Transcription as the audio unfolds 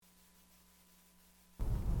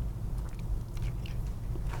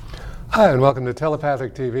Hi, and welcome to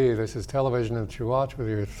Telepathic TV. This is television that you watch with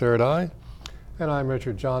your third eye. And I'm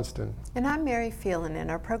Richard Johnston. And I'm Mary Phelan,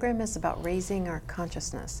 and our program is about raising our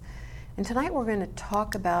consciousness. And tonight we're going to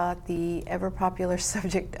talk about the ever-popular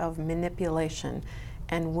subject of manipulation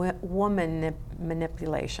and woman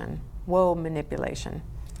manipulation, manipulation,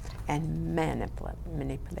 and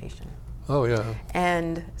manipulation. Oh, yeah.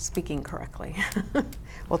 And speaking correctly.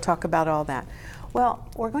 We'll talk about all that. Well,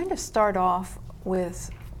 we're going to start off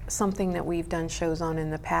with something that we've done shows on in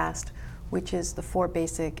the past, which is the 4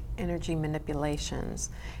 basic energy manipulations,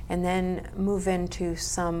 and then move into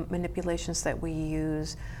some manipulations that we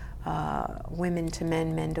use, women to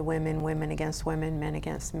men, men to women, women against women, men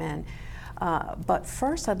against men. But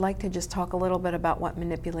first, I'd like to just talk a little bit about what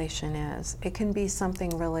manipulation is. It can be something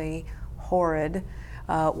really horrid,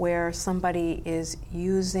 where somebody is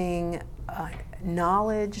using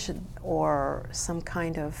knowledge or some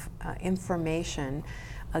kind of information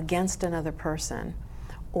against another person,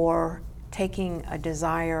 or taking a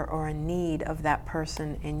desire or a need of that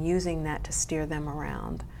person and using that to steer them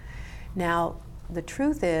around. Now, the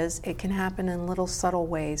truth is, it can happen in little subtle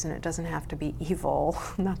ways, and it doesn't have to be evil.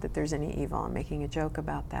 Not that there's any evil, I'm making a joke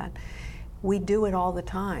about that. We do it all the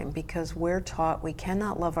time because we're taught we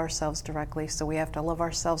cannot love ourselves directly, so we have to love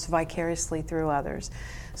ourselves vicariously through others.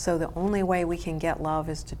 So the only way we can get love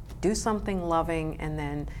is to do something loving and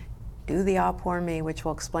then do the ah, poor me, which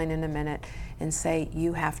we'll explain in a minute, and say,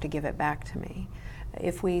 you have to give it back to me.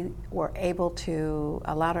 If we were able to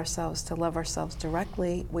allow ourselves to love ourselves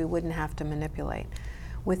directly, we wouldn't have to manipulate.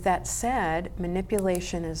 With that said,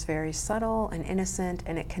 manipulation is very subtle and innocent,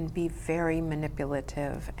 and it can be very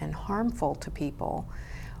manipulative and harmful to people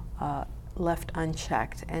left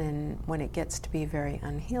unchecked, and when it gets to be very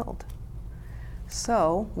unhealed.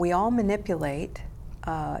 So we all manipulate.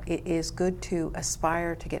 It is good to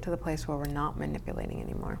aspire to get to the place where we're not manipulating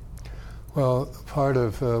anymore. Well, part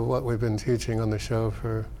of what we've been teaching on the show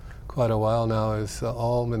for quite a while now is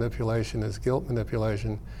all manipulation is guilt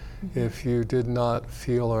manipulation. Mm-hmm. If you did not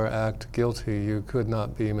feel or act guilty, you could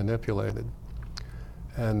not be manipulated.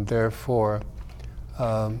 And therefore,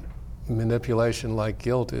 manipulation like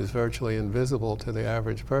guilt is virtually invisible to the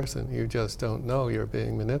average person. You just don't know you're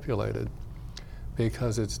being manipulated,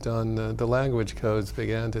 because it's done. The language codes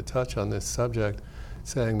began to touch on this subject,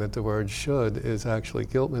 saying that the word should is actually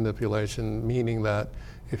guilt manipulation, meaning that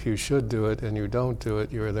if you should do it and you don't do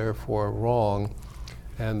it, you're therefore wrong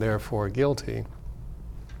and therefore guilty.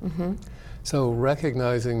 Mm-hmm. So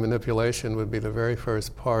recognizing manipulation would be the very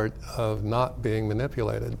first part of not being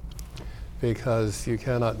manipulated, because you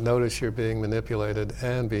cannot notice you're being manipulated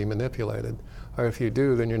and be manipulated. Or if you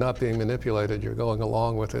do, then you're not being manipulated, you're going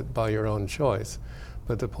along with it by your own choice.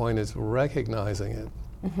 But the point is recognizing it.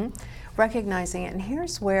 Mm-hmm. Recognizing it. And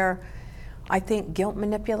here's where I think guilt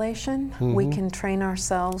manipulation, we can train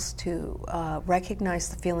ourselves to recognize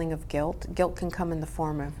the feeling of guilt. Guilt can come in the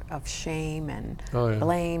form of shame and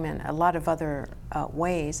blame and a lot of other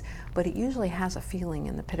ways, but it usually has a feeling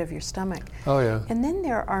in the pit of your stomach. Oh, yeah. And then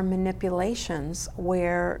there are manipulations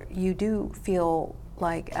where you do feel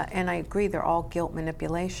like, and I agree they're all guilt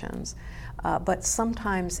manipulations, but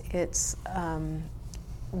sometimes it's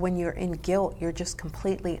when you're in guilt, you're just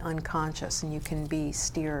completely unconscious and you can be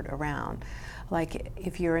steered around. Like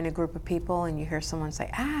if you're in a group of people and you hear someone say,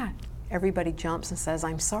 everybody jumps and says,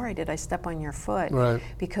 I'm sorry, did I step on your foot? Right.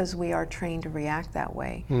 Because we are trained to react that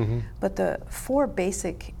way. Mm-hmm. But the 4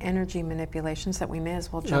 basic energy manipulations that we may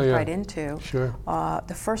as well jump right into. Sure.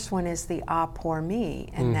 The first one is the ah, poor me,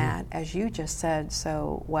 and that, as you just said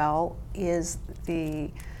so well, is the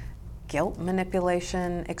guilt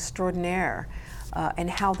manipulation extraordinaire. And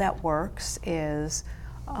how that works is,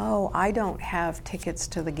 I don't have tickets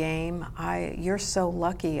to the game. You're so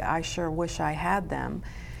lucky, I sure wish I had them.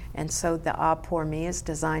 And so the ah, poor me is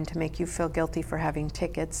designed to make you feel guilty for having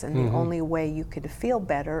tickets, and the only way you could feel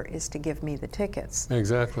better is to give me the tickets.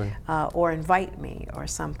 Exactly. Or invite me or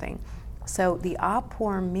something. So the ah,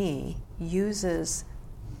 poor me uses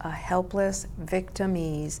a helpless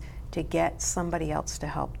victimese to get somebody else to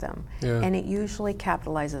help them. Yeah. And it usually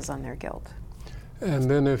capitalizes on their guilt.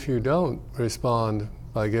 And then if you don't respond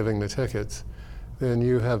by giving the tickets, then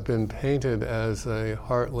you have been painted as a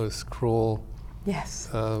heartless, cruel,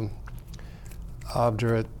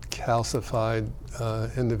 obdurate, calcified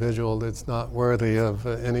individual that's not worthy of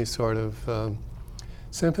any sort of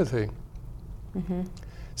sympathy. Mm-hmm.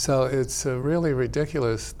 So it's really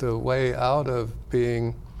ridiculous. The way out of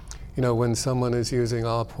being, when someone is using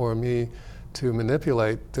ah, poor me to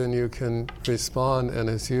manipulate, then you can respond, and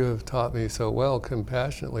as you have taught me so well,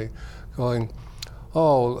 compassionately, going,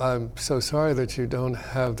 oh, I'm so sorry that you don't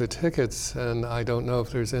have the tickets and I don't know if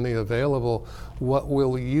there's any available. What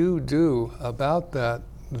will you do about that?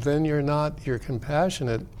 Then you're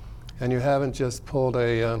compassionate and you haven't just pulled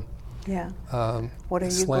a what are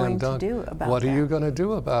you going to do about What that? are you going to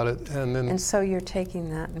do about it? And so you're taking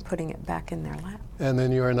that and putting it back in their lap. And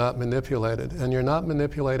then you are not manipulated. And you're not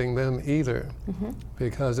manipulating them either,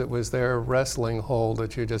 because it was their wrestling hold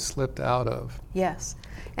that you just slipped out of. Yes.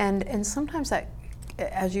 And sometimes that,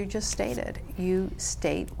 as you just stated, you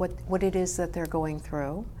state what it is that they're going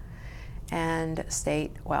through and state,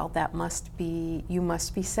 well, you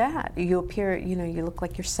must be sad. You appear, you look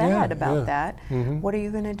like you're sad about that. What are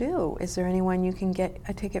you going to do? Is there anyone you can get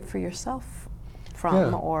a ticket for yourself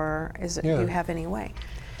from, or do you have any way?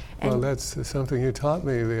 Well, that's something you taught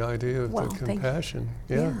me, the idea of the compassion.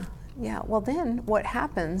 Yeah. Well, then what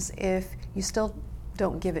happens if you still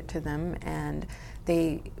don't give it to them and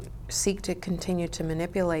they seek to continue to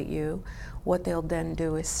manipulate you? What they'll then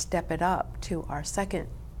do is step it up to our second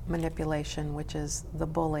manipulation, which is the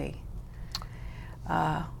bully.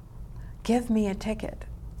 Give me a ticket.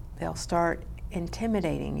 They'll start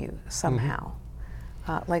intimidating you somehow.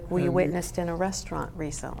 Like we witnessed in a restaurant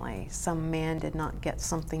recently. Some man did not get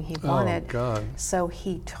something he wanted. Oh, God. So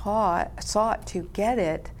he sought to get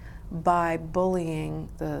it by bullying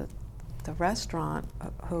the restaurant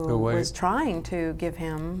who was trying to give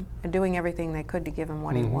him, doing everything they could to give him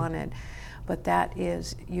what he wanted. But that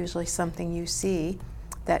is usually something you see,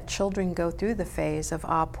 that children go through the phase of,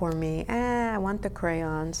 poor me, I want the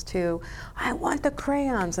crayons, to, I want the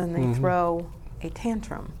crayons, and they throw a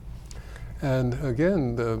tantrum. And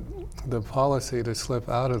again, the policy to slip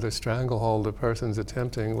out of the stranglehold a person's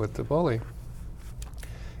attempting with the bully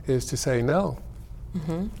is to say, no,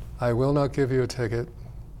 I will not give you a ticket,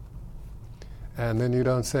 and then you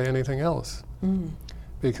don't say anything else,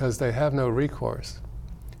 because they have no recourse.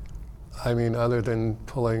 I mean, other than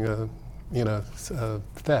pulling a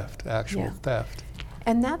theft, actual theft.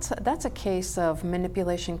 And that's a case of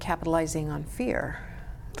manipulation capitalizing on fear.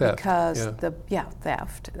 Theft, because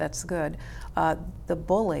theft, that's good. The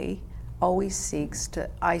bully always seeks to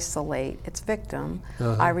isolate its victim.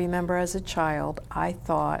 I remember as a child, I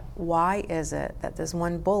thought, why is it that this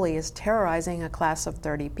one bully is terrorizing a class of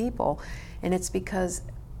 30 people? And it's because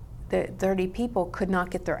the 30 people could not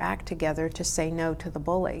get their act together to say no to the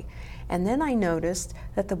bully. And then I noticed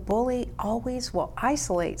that the bully always will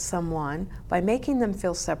isolate someone by making them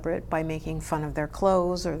feel separate, by making fun of their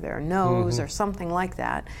clothes or their nose or something like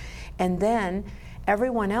that. And then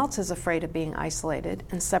everyone else is afraid of being isolated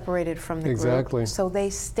and separated from the group. So they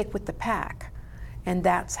stick with the pack. And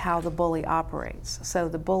that's how the bully operates. So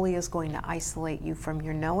the bully is going to isolate you from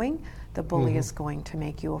your knowing. The bully is going to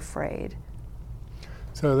make you afraid.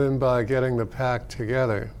 So then by getting the pack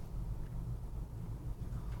together,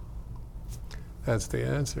 that's the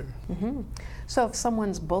answer. So if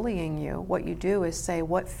someone's bullying you, what you do is say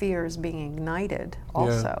what fear is being ignited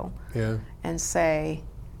also. And say,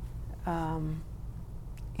 how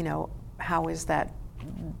is that,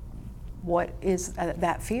 what is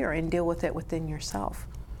that fear, and deal with it within yourself.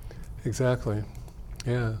 Exactly,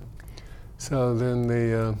 yeah. So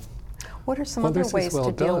then what are some other ways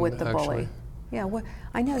to deal with the bully? Yeah,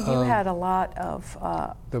 I know you had a lot of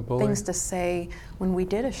things to say when we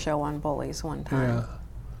did a show on bullies one time. Yeah.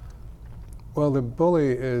 Well, the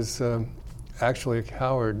bully is actually a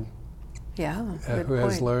coward. Who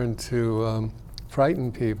has learned to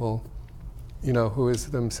frighten people, who is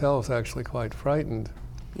themselves actually quite frightened.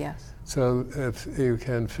 Yes. So if you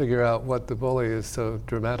can figure out what the bully is so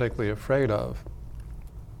dramatically afraid of,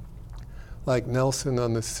 like Nelson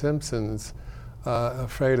on The Simpsons,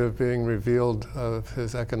 afraid of being revealed of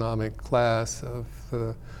his economic class, of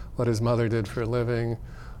what his mother did for a living,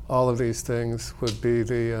 all of these things would be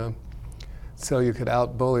so you could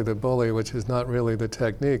out-bully the bully, which is not really the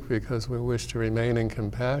technique because we wish to remain in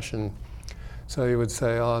compassion. So you would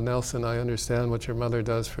say, Nelson, I understand what your mother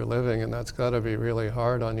does for a living, and that's got to be really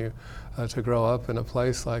hard on you to grow up in a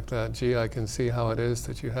place like that. Gee, I can see how it is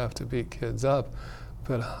that you have to beat kids up,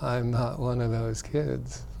 but I'm not one of those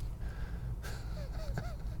kids.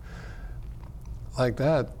 Like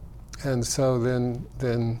that. And so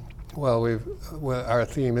then our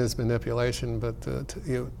theme is manipulation, but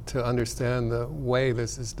to understand the way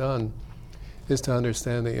this is done is to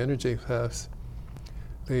understand the energy thefts.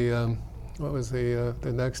 What was the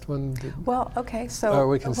next one? Well, okay, so... Or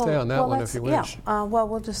we can stay on that one if you wish. Yeah,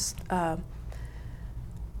 we'll just...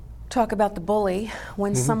 talk about the bully.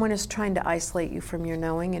 When someone is trying to isolate you from your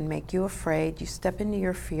knowing and make you afraid, you step into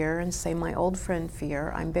your fear and say, my old friend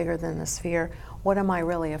fear, I'm bigger than this fear. What am I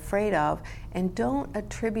really afraid of? And don't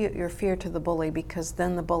attribute your fear to the bully, because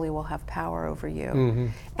then the bully will have power over you.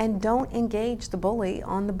 And don't engage the bully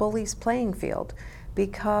on the bully's playing field,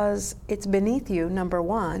 because it's beneath you, number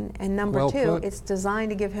one, and number two, it's designed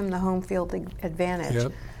to give him the home field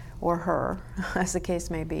advantage, or her, as the case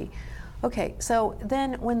may be. Okay, so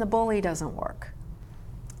then when the bully doesn't work,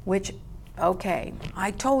 which, okay,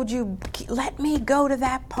 I told you, let me go to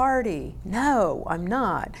that party. No, I'm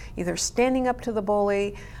not. Either standing up to the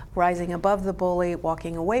bully, rising above the bully,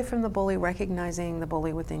 walking away from the bully, recognizing the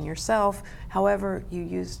bully within yourself, however you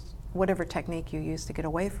use, whatever technique you use to get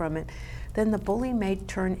away from it, then the bully may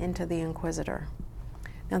turn into the inquisitor.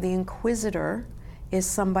 Now, the inquisitor is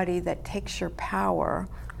somebody that takes your power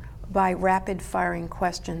by rapid firing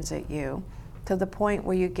questions at you to the point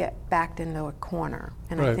where you get backed into a corner.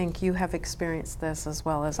 And I think you have experienced this as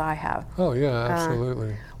well as I have. Oh, yeah,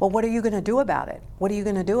 absolutely. Well, what are you going to do about it? What are you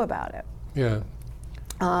going to do about it? Yeah.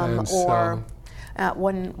 One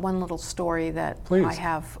little story that I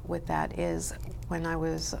have with that is when I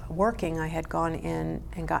was working, I had gone in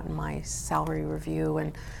and gotten my salary review,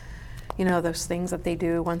 and you know, those things that they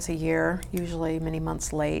do once a year, usually many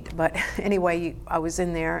months late. But anyway, I was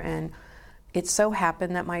in there, and it so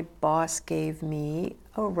happened that my boss gave me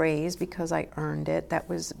a raise because I earned it. That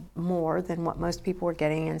was more than what most people were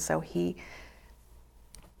getting, and so he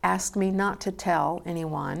asked me not to tell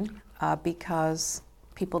anyone because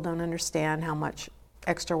people don't understand how much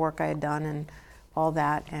extra work I had done and all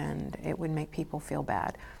that, and it would make people feel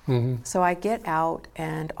bad. So I get out,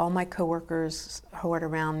 and all my coworkers hoard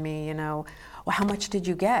around me, you know, well, how much did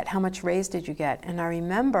you get? How much raise did you get? And I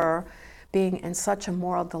remember being in such a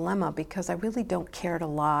moral dilemma because I really don't care to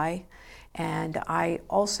lie, and I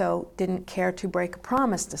also didn't care to break a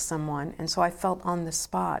promise to someone, and so I felt on the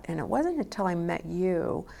spot. And it wasn't until I met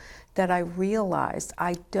you that I realized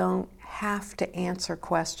I don't have to answer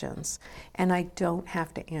questions, and I don't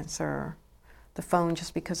have to answer the phone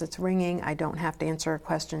just because it's ringing. I don't have to answer a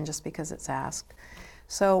question just because it's asked.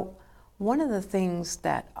 So one of the things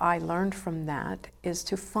that I learned from that is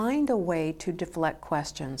to find a way to deflect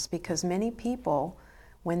questions, because many people,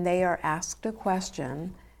 when they are asked a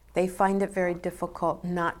question, they find it very difficult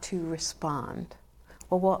not to respond.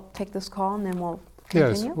 Well, we'll take this call and then we'll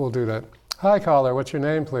continue. Yes, we'll do that. Hi, caller. What's your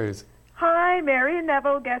name, please? Hi, Mary and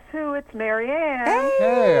Neville. Guess who? It's Mary Ann.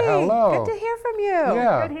 Hey, hello. Good to hear from you.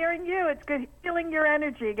 Yeah. Good hearing you. It's good feeling your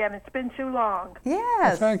energy again. It's been too long. Yes.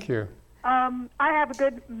 Well, thank you. I have a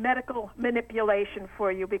good medical manipulation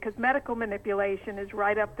for you, because medical manipulation is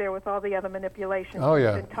right up there with all the other manipulations we've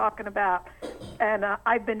been talking about. And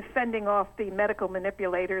I've been fending off the medical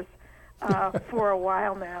manipulators for a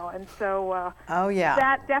while now. And so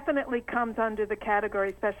that definitely comes under the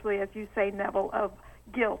category, especially as you say, Neville, of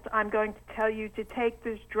guilt. I'm going to tell you to take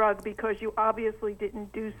this drug because you obviously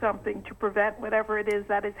didn't do something to prevent whatever it is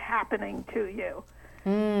that is happening to you.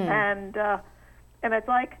 And it's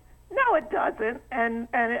like, no, it doesn't. And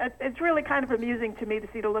it's really kind of amusing to me to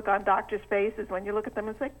see the look on doctors' faces when you look at them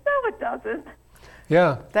and say, no, it doesn't.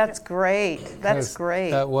 Yeah. That's great. That's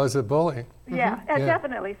great. That was a bully. Yeah,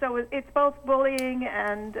 definitely. So it's both bullying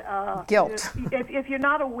and guilt. If you're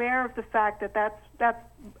not aware of the fact that that's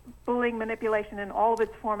bullying, manipulation in all of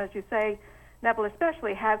its form, as you say, Neville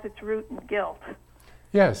especially, has its root in guilt.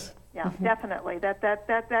 Yes. Yeah, definitely. That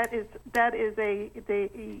is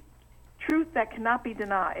a truth that cannot be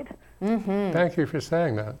denied. Thank you for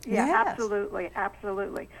saying that. Yeah, Yes.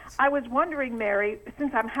 absolutely. I was wondering, Mary,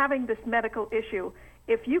 since I'm having this medical issue,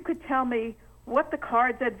 if you could tell me what the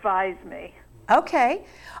cards advise me. Okay.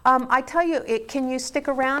 I tell you, can you stick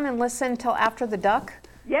around and listen till after the duck?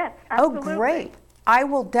 Yes, absolutely. Oh, great. I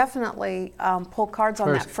will definitely pull cards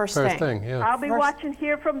on that first thing. Yeah. I'll be watching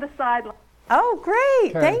here from the sideline. Oh,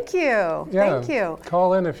 great. Okay. Thank you. Yeah. Thank you.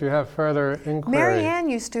 Call in if you have further inquiry. Mary Ann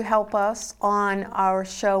used to help us on our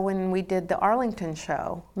show when we did the Arlington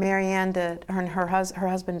show. Mary Ann did, her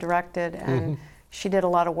husband directed, and she did a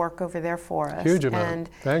lot of work over there for us. Huge amount. And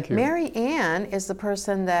thank you. Mary Ann is the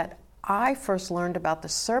person that I first learned about the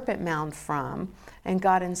Serpent Mound from and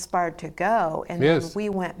got inspired to go. And then we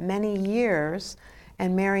went many years,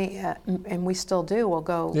 and and we still do. We'll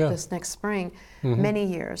go this next spring, many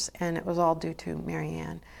years, and it was all due to Mary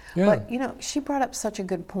Ann. Yeah. But you know, she brought up such a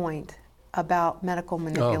good point about medical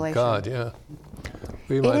manipulation. Oh God, yeah.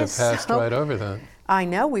 We might have passed right over that. I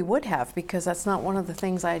know we would have, because that's not one of the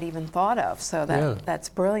things I had even thought of. So that's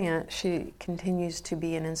brilliant. She continues to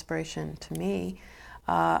be an inspiration to me.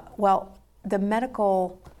 Well, the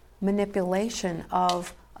medical manipulation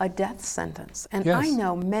of a death sentence. And yes. I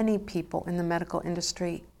know many people in the medical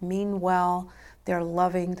industry mean well, they're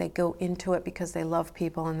loving, they go into it because they love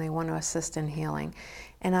people and they want to assist in healing.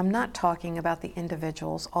 And I'm not talking about the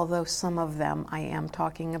individuals, although some of them I am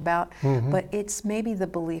talking about, but it's maybe the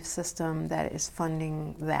belief system that is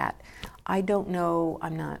funding that. I don't know,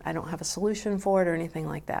 I don't have a solution for it or anything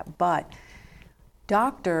like that, but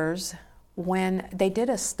doctors, when they did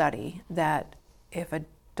a study that if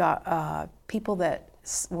people that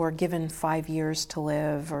were given 5 years to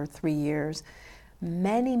live or 3 years,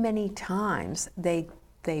 many times they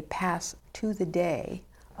pass to the day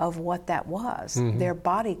of what that was. Their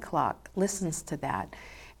body clock listens to that.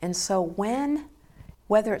 And so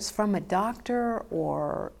whether it's from a doctor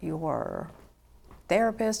or your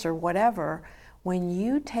therapist or whatever, when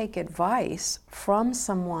you take advice from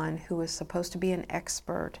someone who is supposed to be an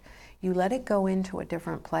expert, you let it go into a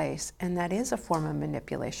different place, and that is a form of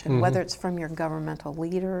manipulation, whether it's from your governmental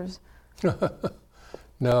leaders.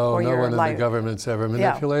 No one in the government's ever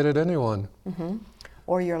manipulated anyone.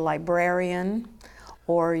 Or your librarian,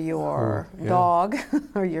 or your dog,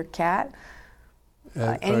 or your cat.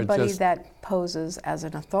 Anybody that poses as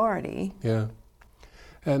an authority. Yeah.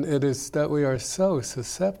 And it is that we are so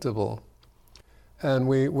susceptible. And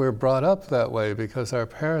we're brought up that way because our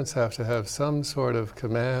parents have to have some sort of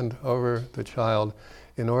command over the child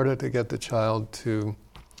in order to get the child to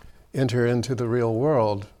enter into the real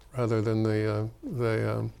world rather than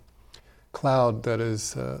the cloud that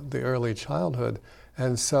is the early childhood.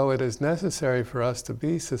 And so it is necessary for us to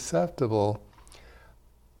be susceptible,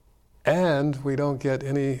 and we don't get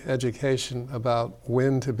any education about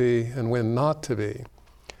when to be and when not to be.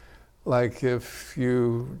 Like if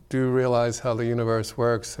you do realize how the universe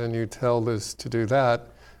works and you tell this to do that,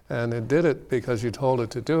 and it did it because you told it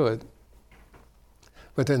to do it,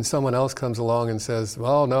 but then someone else comes along and says,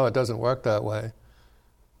 well, no, it doesn't work that way.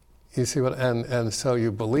 You see what, and so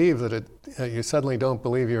you believe that you suddenly don't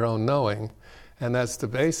believe your own knowing, and that's the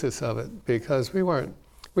basis of it, because we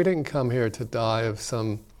didn't come here to die of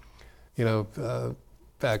some,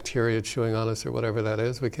 bacteria chewing on us or whatever that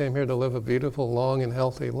is. We came here to live a beautiful, long, and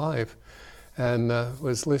healthy life. And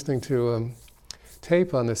was listening to a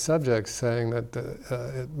tape on this subject saying that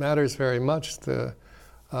it matters very much the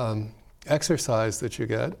exercise that you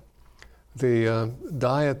get, the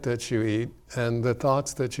diet that you eat, and the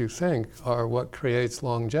thoughts that you think are what creates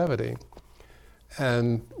longevity.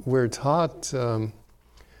 And we're taught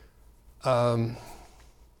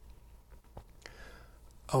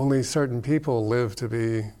only certain people live to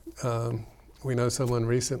be, we know someone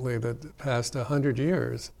recently that passed 100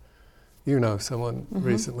 years. You know someone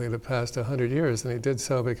recently that passed 100 years, and he did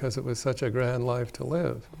so because it was such a grand life to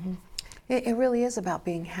live. It really is about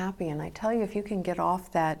being happy, and I tell you, if you can get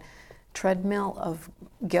off that treadmill of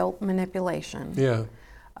guilt manipulation,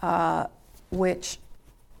 which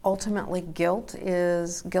ultimately guilt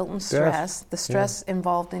and stress, the stress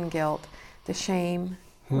involved in guilt, the shame,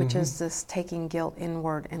 which is this taking guilt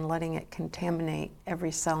inward and letting it contaminate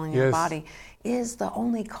every cell in your body, is the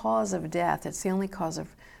only cause of death. It's the only cause of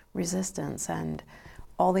resistance and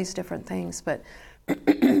all these different things. But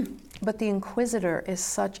but the Inquisitor is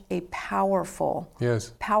such a powerful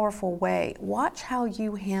way. Watch how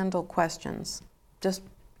you handle questions just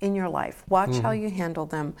in your life. Watch how you handle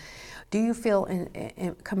them. Do you feel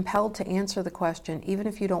compelled to answer the question even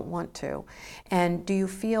if you don't want to? And do you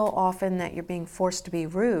feel often that you're being forced to be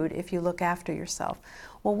rude if you look after yourself?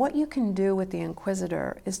 Well, what you can do with the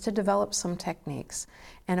Inquisitor is to develop some techniques.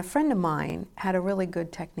 And a friend of mine had a really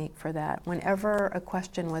good technique for that. Whenever a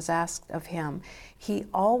question was asked of him, he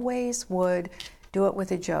always would do it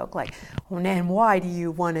with a joke, like, and why do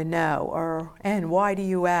you want to know? Or, and why do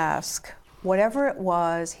you ask? Whatever it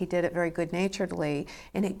was, he did it very good-naturedly,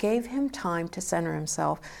 and it gave him time to center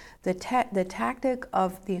himself. The tactic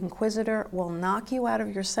of the Inquisitor will knock you out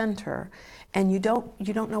of your center, and you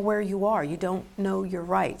don't know where you are. You don't know your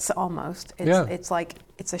rights, almost. It's like,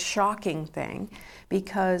 it's a shocking thing,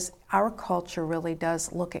 because our culture really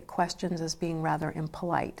does look at questions as being rather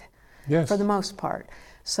impolite, for the most part.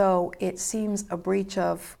 So it seems a breach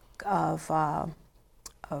of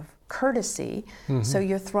courtesy, so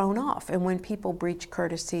you're thrown off. And when people breach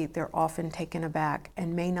courtesy, they're often taken aback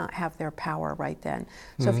and may not have their power right then.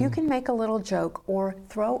 So if you can make a little joke or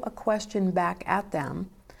throw a question back at them,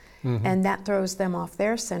 and that throws them off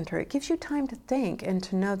their center, it gives you time to think and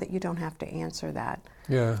to know that you don't have to answer that.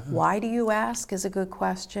 Why do you ask is a good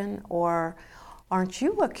question, or aren't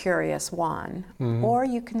you a curious one? Or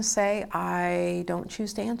you can say, I don't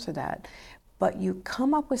choose to answer that. But you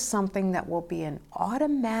come up with something that will be an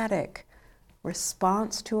automatic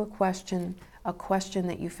response to a question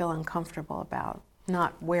that you feel uncomfortable about.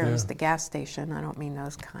 not where is the gas station. I don't mean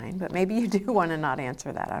those kind, but maybe you do want to not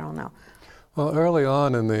answer that. I don't know. Well, early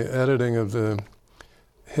on in the editing of the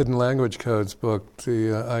Hidden Language Codes book,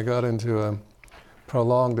 I got into a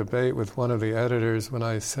prolonged debate with one of the editors when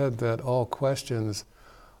I said that all questions,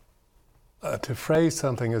 to phrase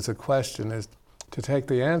something as a question is to take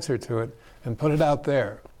the answer to it and put it out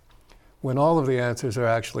there, when all of the answers are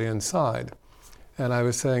actually inside. And I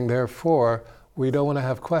was saying, therefore, we don't want to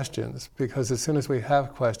have questions, because as soon as we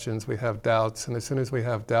have questions, we have doubts, and as soon as we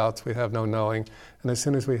have doubts, we have no knowing, and as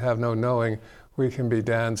soon as we have no knowing, we can be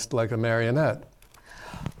danced like a marionette.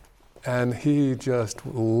 And he just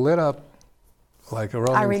lit up like a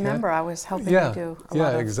Roman I remember I was helping you do a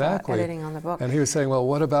lot of editing on the book. And he was saying, well,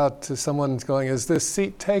 what about someone going, is this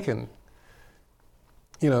seat taken?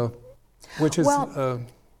 You know, which is...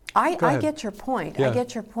 I get your point. I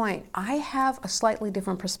get your point. I have a slightly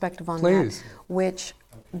different perspective on that, which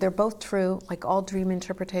they're both true, like all dream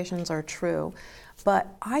interpretations are true. But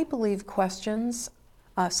I believe questions,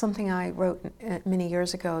 something I wrote many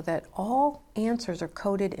years ago, that all answers are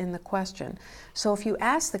coded in the question. So if you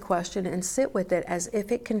ask the question and sit with it as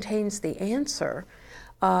if it contains the answer,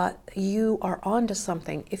 you are onto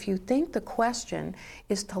something. If you think the question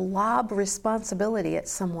is to lob responsibility at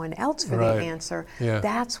someone else for the answer,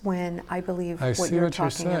 that's when I believe what you're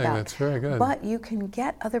talking about. That's very good. But you can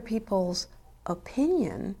get other people's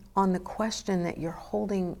opinion on the question that you're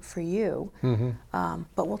holding for you.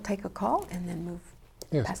 But we'll take a call and then move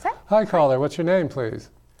past that. Hi, caller. What's your name,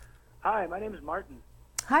 please? Hi, my name is Martin.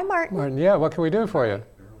 Hi, Martin. Martin, what can we do for you?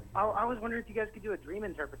 I was wondering if you guys could do a dream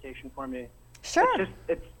interpretation for me. Sure.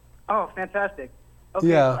 It's fantastic. Okay,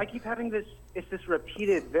 so I keep having this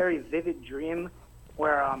repeated, very vivid dream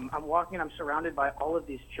where I'm walking and I'm surrounded by all of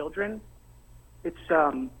these children. It's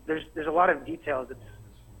there's a lot of details.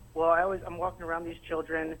 I'm walking around these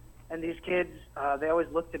children, and these kids, they always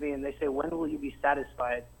look to me and they say, "When will you be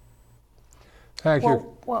satisfied?" Thank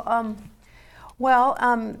you. Well,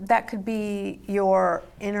 that could be your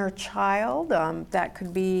inner child. That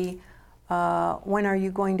could be when are you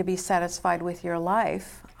going to be satisfied with your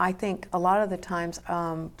life? I think a lot of the times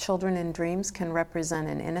children in dreams can represent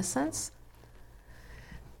an innocence.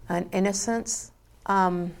 I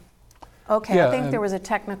think there was a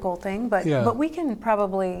technical thing, but we can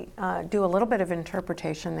probably do a little bit of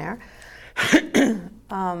interpretation there.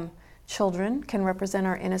 Children can represent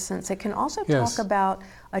our innocence. It can also talk about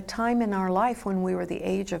a time in our life when we were the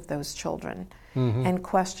age of those children and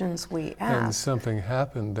questions we asked. And something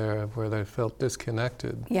happened there where they felt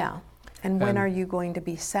disconnected. Yeah. And when are you going to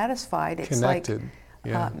be satisfied? It's connected.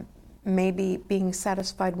 Maybe being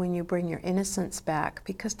satisfied when you bring your innocence back,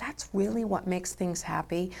 because that's really what makes things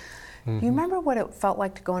happy. You remember what it felt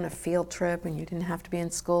like to go on a field trip and you didn't have to be in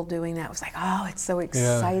school doing that? It was like, oh, it's so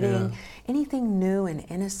exciting. Anything new and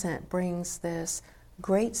innocent brings this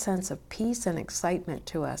great sense of peace and excitement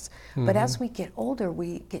to us. But as we get older,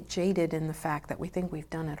 we get jaded in the fact that we think we've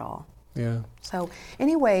done it all. So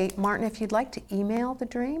anyway, Martin, if you'd like to email the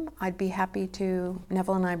dream, I'd be happy to,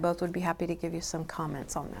 Neville and I both would be happy to give you some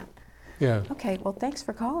comments on that. Okay, well, thanks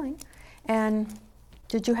for calling. And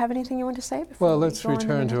did you have anything you want to say before Well, let's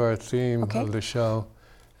return to our theme of the show.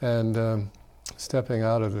 And stepping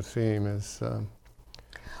out of the theme is...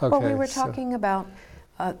 well, we were talking about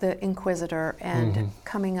the Inquisitor and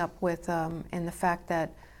coming up with, and the fact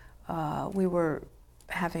that we were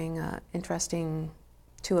having interesting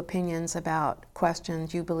two opinions about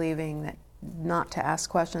questions, you believing that not to ask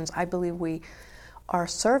questions. I believe we are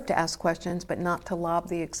served to ask questions, but not to lob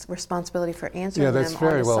the responsibility for answering them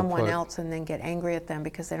onto someone else and then get angry at them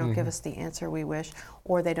because they don't give us the answer we wish,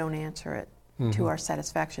 or they don't answer it to our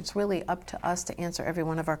satisfaction. It's really up to us to answer every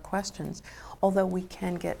one of our questions, although we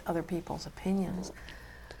can get other people's opinions.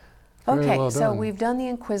 Okay, so we've done the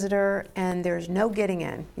Inquisitor, and there's no getting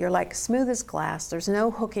in. You're like smooth as glass. There's no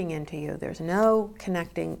hooking into you. There's no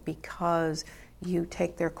connecting, because you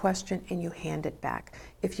take their question and you hand it back.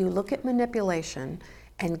 If you look at manipulation,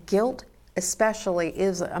 and guilt especially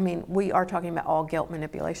is, I mean, we are talking about all guilt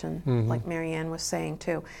manipulation, like Marianne was saying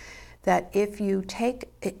too, that if you take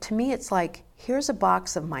it, to me it's like, here's a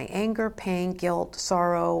box of my anger, pain, guilt,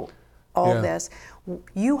 sorrow, all this.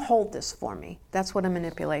 You hold this for me. That's what a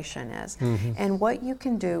manipulation is. And what you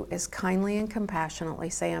can do is kindly and compassionately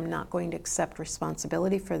say, I'm not going to accept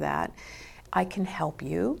responsibility for that. I can help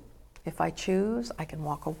you. If I choose, I can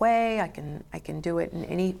walk away, I can do it in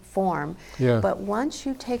any form. But once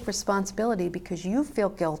you take responsibility because you feel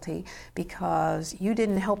guilty, because you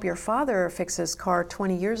didn't help your father fix his car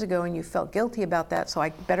 20 years ago and you felt guilty about that, so I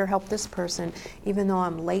better help this person even though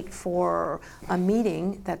I'm late for a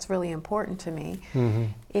meeting that's really important to me.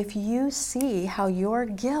 if you see how your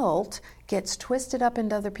guilt gets twisted up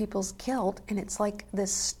into other people's guilt, and it's like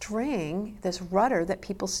this string, this rudder that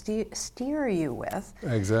people steer you with,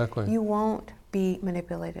 exactly, you won't be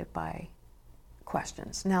manipulated by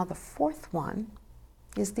questions. Now, the fourth one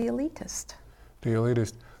is the elitist. The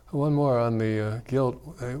elitist. One more on the guilt.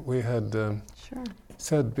 We had sure.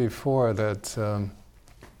 said before that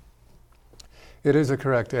it is a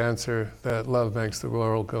correct answer that love makes the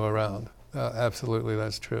world go around. Absolutely,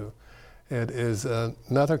 that's true. It is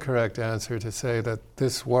another correct answer to say that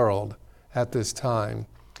this world, at this time,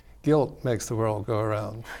 guilt makes the world go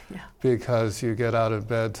around. Yeah. Because you get out of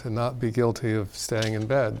bed to not be guilty of staying in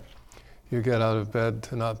bed. You get out of bed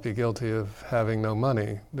to not be guilty of having no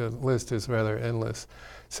money. The list is rather endless.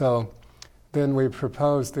 So then we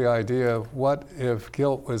proposed the idea of what if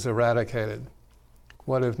guilt was eradicated?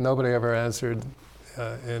 What if nobody ever answered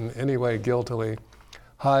in any way guiltily,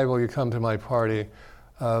 "Hi, will you come to my party?"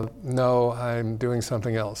 "No, I'm doing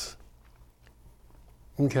something else."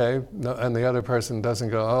 Okay, no, and the other person doesn't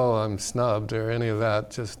go, "Oh, I'm snubbed," or any of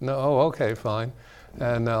that. Just, "No, oh, okay, fine.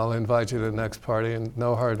 And I'll invite you to the next party," and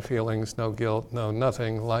no hard feelings, no guilt, no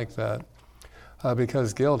nothing like that.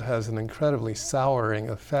 Because guilt has an incredibly souring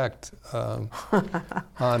effect on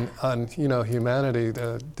humanity.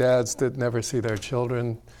 The dads that never see their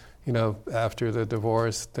children, after the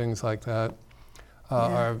divorce, things like that,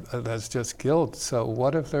 that's just guilt. So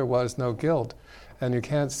what if there was no guilt? And you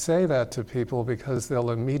can't say that to people because they'll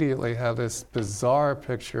immediately have this bizarre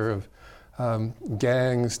picture of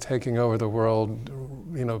gangs taking over the world,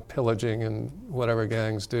 pillaging and whatever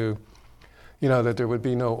gangs do. That there would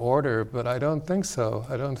be no order, but I don't think so.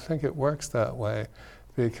 I don't think it works that way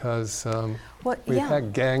because we've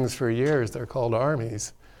had gangs for years. They're called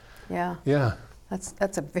armies. Yeah. Yeah.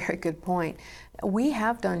 That's a very good point. We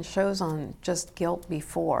have done shows on just guilt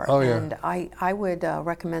before. Oh, yeah. And I would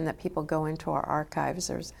recommend that people go into our archives.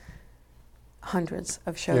 There's hundreds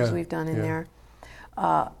of shows we've done in there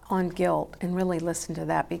on guilt and really listen to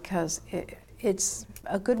that because it's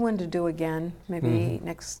a good one to do again. Maybe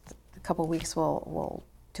next couple weeks we'll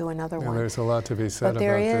do another one. There's a lot to be said about this. But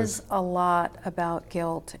there is a lot about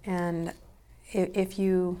guilt, and if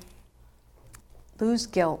you lose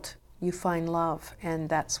guilt, you find love, and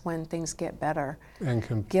that's when things get better.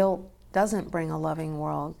 And guilt doesn't bring a loving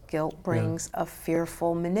world. Guilt brings a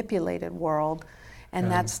fearful, manipulated world, and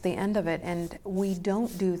that's the end of it. And we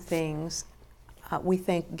don't do things. We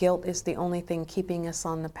think guilt is the only thing keeping us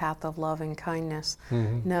on the path of love and kindness.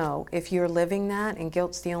 No, if you're living that and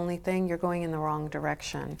guilt's the only thing, you're going in the wrong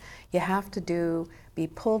direction. You have to be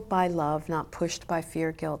pulled by love, not pushed by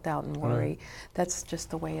fear, guilt, doubt, and worry. Right. That's just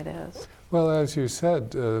the way it is. Well, as you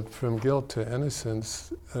said, from guilt to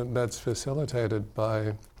innocence, that's facilitated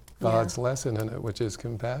by God's lesson in it, which is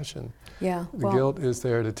compassion. Yeah. The guilt is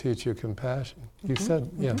there to teach you compassion. You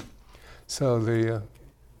said, So the...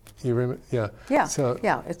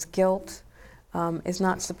 it's guilt.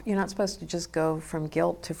 You're not supposed to just go from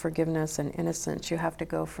guilt to forgiveness and innocence. You have to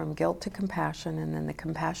go from guilt to compassion, and then the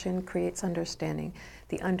compassion creates understanding.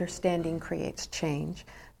 The understanding creates change.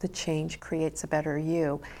 The change creates a better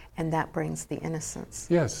you, and that brings the innocence.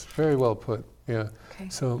 Yes, very well put. Yeah. Okay.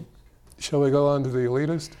 So, shall we go on to the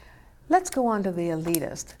elitist? Let's go on to the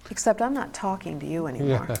elitist, except I'm not talking to you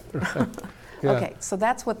anymore. Right. Okay, so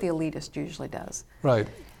that's what the elitist usually does. Right.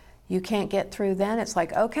 You can't get through then. It's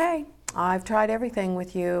like, okay, I've tried everything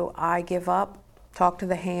with you. I give up. Talk to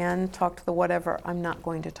the hand, talk to the whatever. I'm not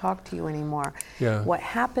going to talk to you anymore. Yeah. What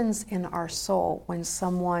happens in our soul when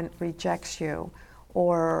someone rejects you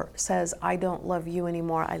or says, I don't love you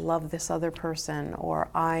anymore, I love this other person, or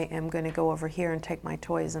I am going to go over here and take my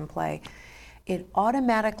toys and play, it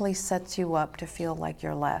automatically sets you up to feel like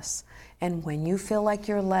you're less. And when you feel like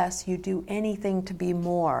you're less, you do anything to be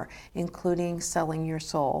more, including selling your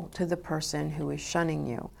soul to the person who is shunning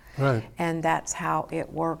you. Right. And that's how it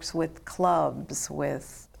works with clubs,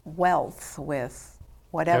 with wealth, with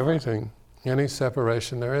whatever. Everything. Any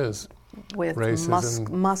separation there is. With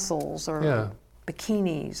muscles or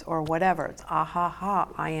bikinis or whatever. It's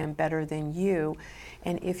I am better than you.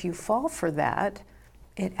 And if you fall for that,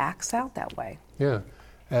 it acts out that way. Yeah.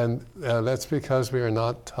 And that's because we are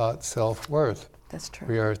not taught self-worth. That's true.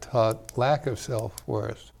 We are taught lack of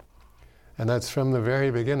self-worth. And that's from the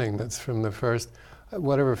very beginning. That's from the first,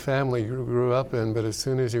 whatever family you grew up in, but as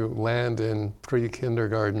soon as you land in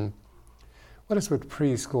pre-kindergarten, what is with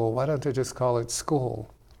preschool? Why don't they just call it school?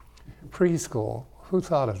 Preschool. Who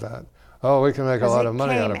thought of that? Oh, we can make a lot of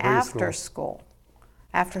money out of preschool. After school.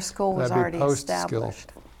 After school was already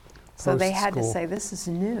established. So they had to say, this is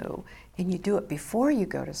new, and you do it before you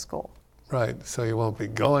go to school. Right, so you won't be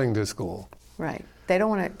going to school. Right. They don't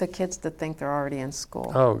want the kids to think they're already in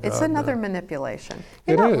school. Oh, God, it's another no. manipulation.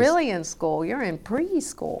 You're not really in school. You're in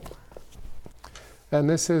preschool. And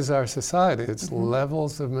this is our society. It's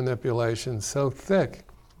levels of manipulation so thick,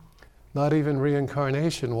 not even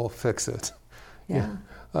reincarnation will fix it. Yeah.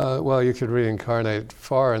 Well, you could reincarnate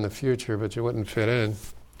far in the future, but you wouldn't fit in.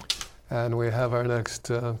 And we have our next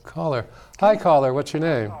caller. Hi, caller. What's your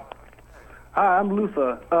name? Hi, I'm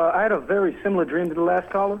Luther. I had a very similar dream to the last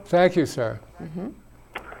caller. Thank you, sir.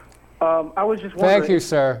 I was just wondering. Thank you,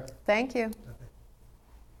 sir. Thank you.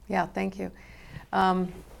 Yeah, thank you.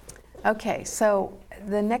 Okay, so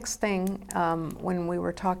the next thing, when we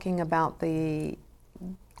were talking about the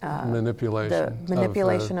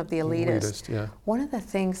manipulation of the elitist, yeah. One of the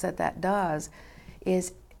things that does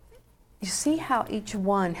is, you see how each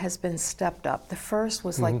one has been stepped up. The first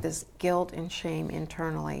was like this guilt and shame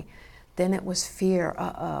internally. Then it was fear,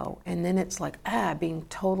 and then it's like, being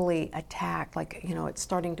totally attacked, like, it's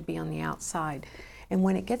starting to be on the outside. And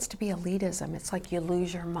when it gets to be elitism, it's like you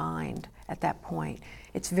lose your mind at that point.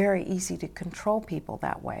 It's very easy to control people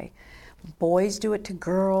that way. Boys do it to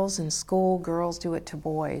girls in school, girls do it to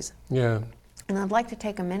boys. Yeah. And I'd like to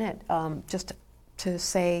take a minute just to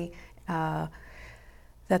say that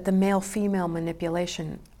the male-female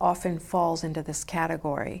manipulation often falls into this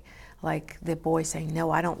category. Like the boy saying, no,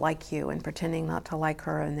 I don't like you, and pretending not to like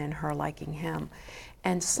her, and then her liking him.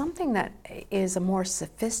 And something that is a more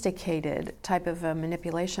sophisticated type of a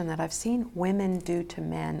manipulation that I've seen women do to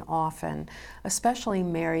men often, especially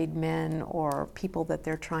married men or people that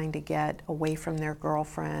they're trying to get away from their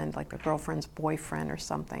girlfriend, like their girlfriend's boyfriend or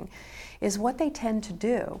something, is what they tend to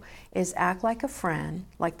do is act like a friend,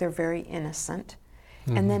 like they're very innocent,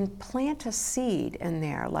 and then plant a seed in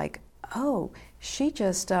there, like, oh, she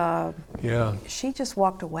just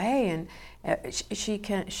walked away, and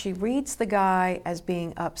she reads the guy as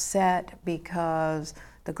being upset because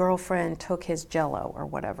the girlfriend took his Jell-O or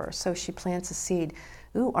whatever. So she plants a seed.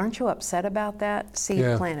 Ooh, aren't you upset about that?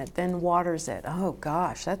 Seed planted, then waters it. Oh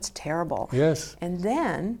gosh, that's terrible. Yes. And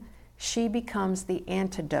then she becomes the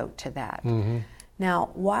antidote to that. Now,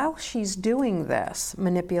 while she's doing this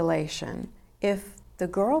manipulation, if the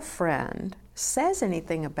girlfriend says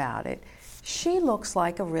anything about it, she looks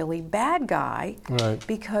like a really bad guy, right,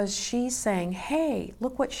 because she's saying, hey,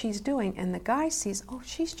 look what she's doing. And the guy sees, oh,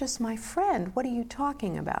 she's just my friend. What are you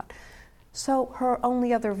talking about? So her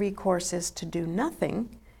only other recourse is to do nothing,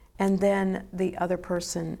 and then the other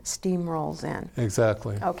person steamrolls in.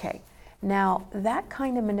 Exactly. Okay. Now, that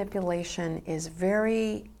kind of manipulation is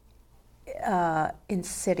very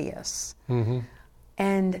insidious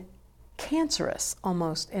and cancerous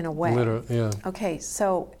almost in a way. Literally, yeah. Okay,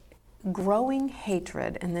 so growing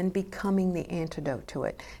hatred and then becoming the antidote to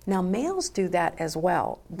it. Now, males do that as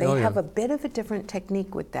well. They have a bit of a different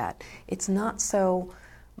technique with that. It's not so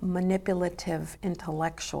manipulative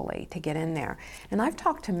intellectually to get in there. And I've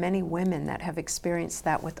talked to many women that have experienced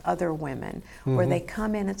that with other women, where they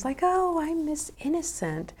come in, it's like, oh, I'm this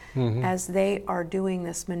innocent, as they are doing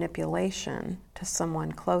this manipulation to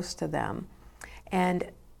someone close to them.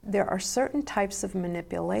 And there are certain types of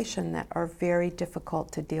manipulation that are very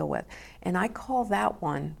difficult to deal with. And I call that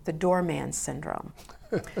one the doorman syndrome.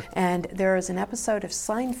 And there is an episode of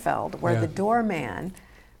Seinfeld where the doorman,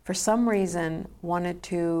 for some reason, wanted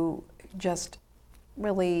to just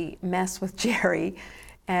really mess with Jerry.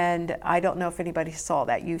 And I don't know if anybody saw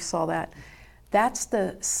that. You saw that? That's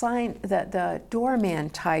the doorman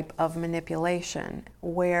type of manipulation,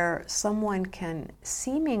 where someone can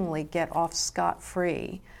seemingly get off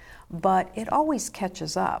scot-free, but it always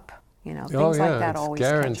catches up. Things like that always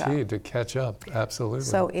catch up. It's guaranteed to catch up, absolutely.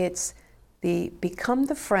 So it's become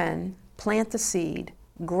the friend, plant the seed,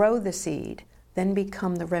 grow the seed, then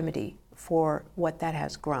become the remedy for what that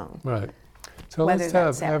has grown. Right. So Whether let's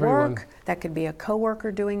that's have at everyone. work, that could be a coworker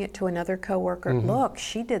doing it to another coworker. Look,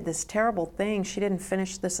 she did this terrible thing. She didn't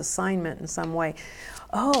finish this assignment in some way.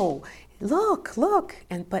 Oh, look.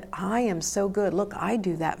 But I am so good. Look, I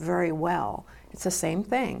do that very well. It's the same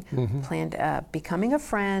thing. Becoming a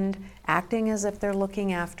friend, acting as if they're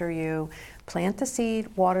looking after you, plant the seed,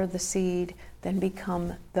 water the seed, then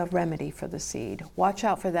become the remedy for the seed. Watch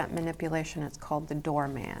out for that manipulation. It's called the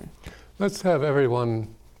doorman. Let's have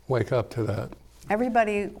everyone wake up to that.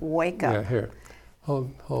 Everybody wake up. Yeah, here.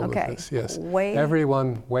 Hold Okay. with this. Yes.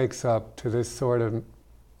 Everyone wakes up to this sort of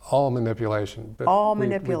all manipulation. But all we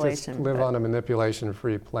manipulation. just live on a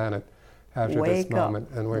manipulation-free planet after this moment,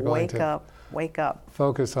 and we're going to wake up.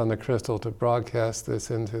 Focus on the crystal to broadcast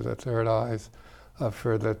this into the third eyes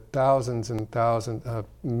for the thousands and thousands,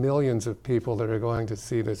 millions of people that are going to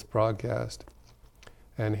see this broadcast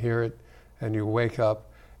and hear it, and you wake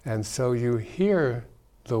up And so you hear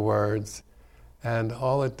the words, and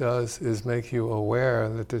all it does is make you aware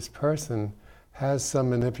that this person has some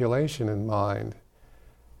manipulation in mind.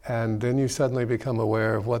 And then you suddenly become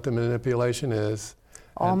aware of what the manipulation is.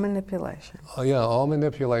 All manipulation. Oh yeah, all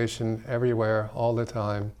manipulation everywhere, all the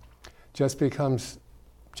time, just becomes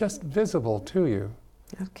just visible to you.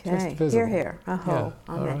 Okay, here. Aho.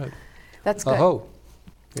 Yeah. All right. That's good. Aho.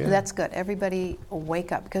 Yeah. That's good. Everybody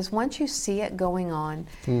wake up, because once you see it going on,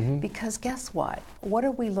 because guess what? What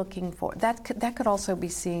are we looking for? That could also be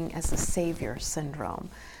seen as the savior syndrome.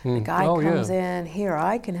 The guy comes in, here,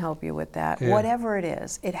 I can help you with that. Yeah. Whatever it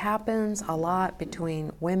is. It happens a lot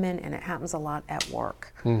between women, and it happens a lot at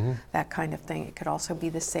work. That kind of thing. It could also be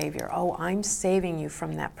the savior. Oh, I'm saving you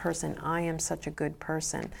from that person. I am such a good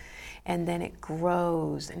person. And then it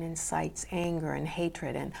grows and incites anger and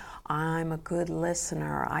hatred, and I'm a good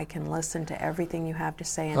listener. I can listen to everything you have to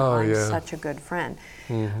say, and I'm such a good friend.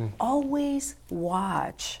 Always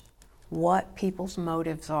watch what people's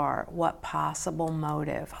motives are, what possible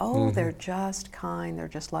motive. Oh, they're just kind, they're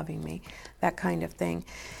just loving me, that kind of thing.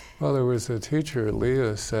 Well, there was a teacher,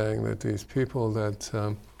 Leah, saying that these people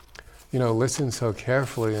that listen so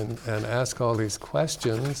carefully and ask all these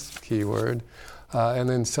questions, keyword, and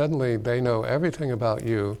then suddenly they know everything about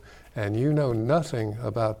you, and you know nothing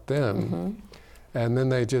about them. And then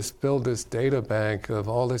they just build this data bank of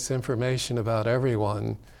all this information about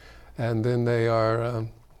everyone, and then they are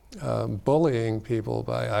bullying people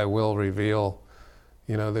by, I will reveal,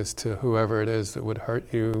 this to whoever it is that would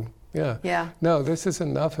hurt you. Yeah. No, this is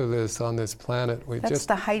enough of this on this planet. That's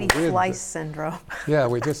the Heidi Fleiss syndrome. Yeah,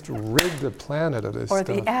 we just rid the planet of this or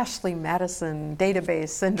stuff. The Ashley Madison database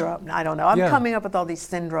syndrome. I don't know. I'm coming up with all these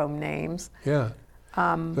syndrome names. Yeah.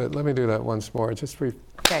 But let me do that once more. Just free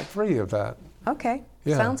of that. Okay.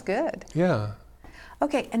 Yeah. Sounds good. Yeah.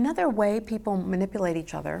 Okay, another way people manipulate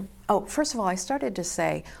each other. Oh, first of all, I started to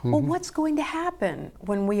say, well, what's going to happen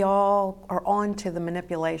when we all are on to the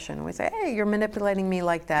manipulation? We say, hey, you're manipulating me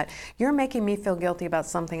like that. You're making me feel guilty about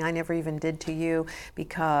something I never even did to you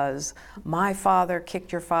because my father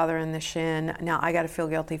kicked your father in the shin. Now I got to feel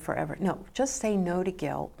guilty forever. No, just say no to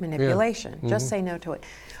guilt manipulation. Just say no to it.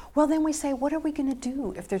 Well, then we say, what are we going to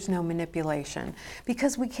do if there's no manipulation?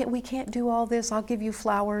 Because we can't do all this. I'll give you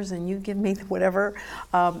flowers and you give me whatever.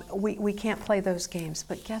 We can't play those games.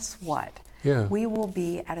 But guess what? Yeah. We will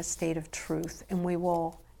be at a state of truth, and we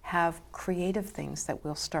will have creative things that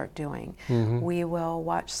we'll start doing. We will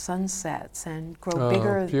watch sunsets and grow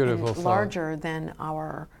bigger and larger than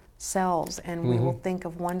our selves, and we will think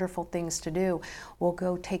of wonderful things to do. We'll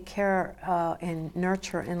go take care and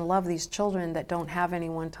nurture and love these children that don't have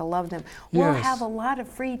anyone to love them. We'll have a lot of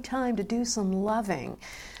free time to do some loving.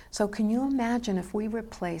 So can you imagine if we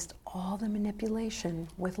replaced all the manipulation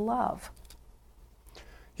with love?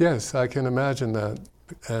 Yes, I can imagine that,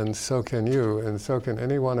 and so can you, and so can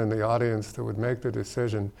anyone in the audience that would make the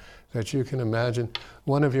decision that you can imagine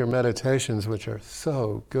one of your meditations, which are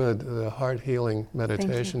so good, the heart healing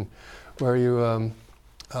meditation, where you,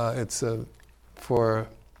 it's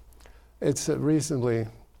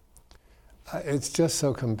just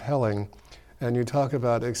so compelling, and you talk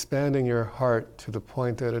about expanding your heart to the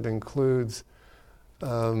point that it includes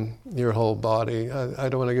your whole body. I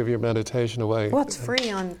don't want to give your meditation away. Well, it's free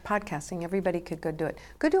on podcasting. Everybody could go do it.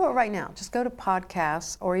 Go do it right now. Just go to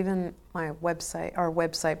podcasts or even my website, our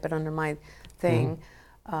website, but under my thing,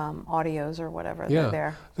 audios or whatever. They're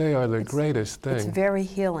there. They are the greatest thing. It's very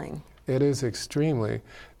healing. It is extremely,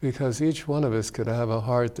 because each one of us could have a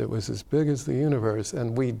heart that was as big as the universe,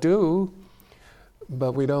 and we do,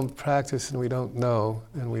 but we don't practice and we don't know,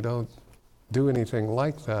 and we don't do anything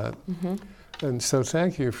like that. And so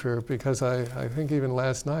thank you because I think even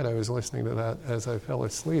last night I was listening to that as I fell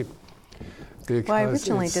asleep. Well, I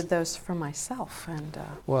originally did those for myself, and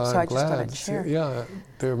so I just thought I'd share. Yeah,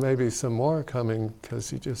 there may be some more coming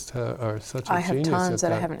because you just are such a genius at that. I have tons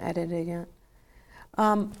that I haven't edited yet.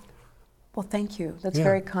 Well, thank you. That's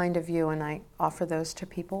very kind of you, and I offer those to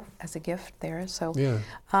people as a gift there. So,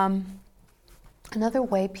 another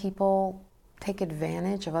way people take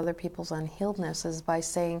advantage of other people's unhealedness is by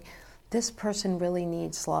saying, this person really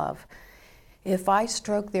needs love. If I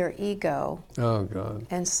stroke their ego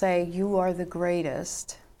and say, you are the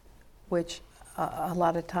greatest, which a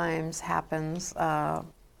lot of times happens to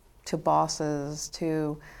bosses,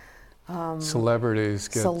 to celebrities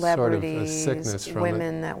get sort of a sickness from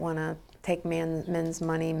women that want to take men's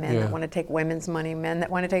money, men that want to take women's money, men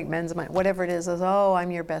that want to take men's money, whatever it is, oh,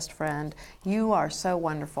 I'm your best friend. You are so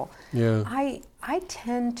wonderful. Yeah. I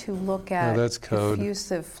tend to look at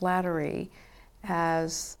effusive flattery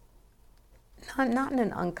as not in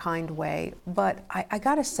an unkind way, but I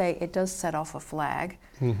got to say it does set off a flag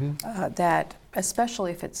that,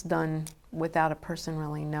 especially if it's done without a person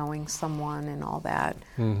really knowing someone and all that.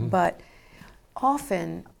 But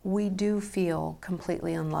often we do feel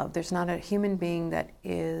completely unloved. There's not a human being that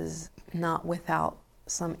is not without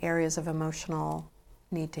some areas of emotional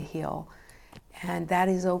need to heal. And that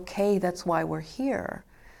is okay, that's why we're here.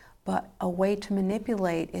 But a way to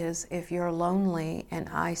manipulate is if you're lonely and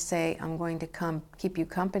I say, I'm going to come keep you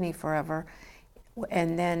company forever,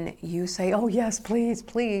 and then you say, oh yes, please,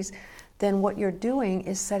 please, then what you're doing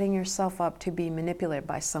is setting yourself up to be manipulated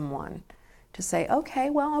by someone. To say,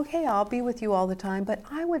 okay, I'll be with you all the time, but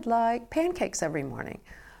I would like pancakes every morning.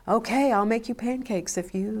 Okay, I'll make you pancakes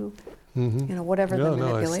if you, whatever the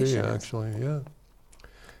manipulation I see, actually, yeah.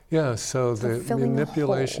 Yeah, so the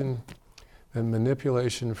manipulation and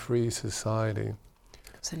manipulation-free society.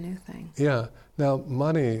 It's a new thing. Yeah. Now,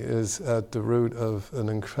 money is at the root of an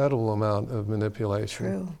incredible amount of manipulation.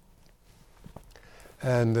 True.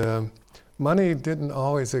 And money didn't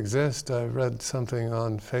always exist. I read something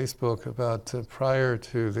on Facebook about prior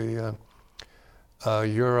to the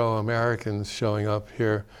Euro-Americans showing up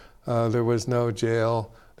here, there was no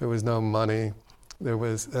jail, there was no money. There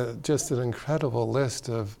was just an incredible list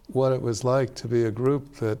of what it was like to be a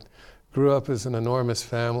group that grew up as an enormous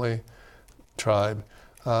family tribe,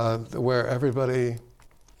 where everybody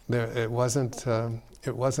there. It wasn't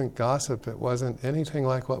gossip. It wasn't anything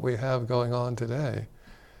like what we have going on today.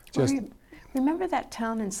 Just remember that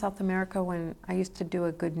town in South America when I used to do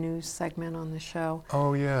a good news segment on the show?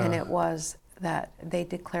 Oh yeah. And it was that they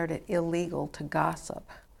declared it illegal to gossip.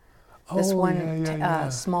 Oh, this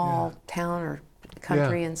one small town or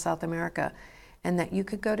country Yeah. in South America, and that you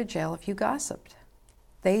could go to jail if you gossiped.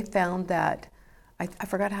 They found that, I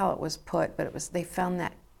forgot how it was put, but they found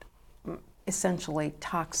that essentially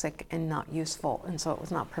toxic and not useful, and so it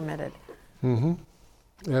was not permitted. Mm-hmm.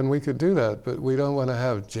 And we could do that, but we don't want to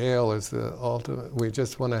have jail as the ultimate. We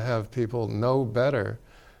just want to have people know better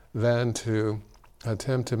than to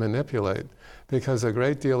attempt to manipulate, because a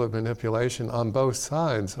great deal of manipulation on both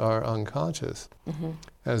sides are unconscious. Mm-hmm.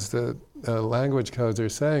 As the language codes are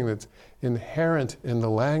saying, that's inherent in the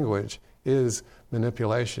language is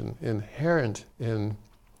manipulation, inherent in,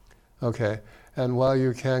 and while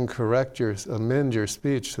you can amend your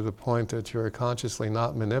speech to the point that you're consciously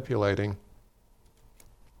not manipulating,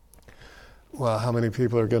 well, how many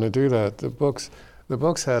people are going to do that? The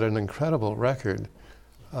books had an incredible record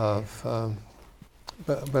of,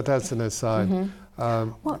 but that's an aside.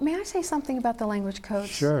 Mm-hmm. Well, may I say something about the language codes?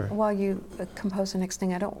 Sure. While you compose the next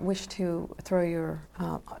thing, I don't wish to throw you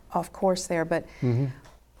off course there, but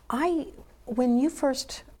when you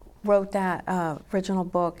first wrote that original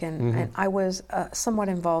book, and I was somewhat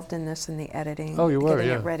involved in this in the editing. Oh, you were,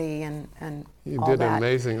 getting yeah. it ready and You all did that. an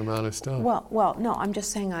amazing amount of stuff. Well, no, I'm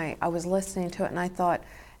just saying I was listening to it, and I thought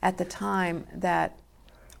at the time that,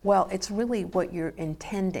 well, it's really what you're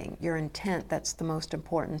intending, your intent, that's the most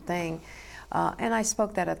important thing. And I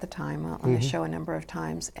spoke that at the time on the show a number of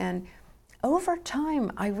times. And over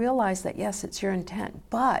time, I realized that, yes, it's your intent,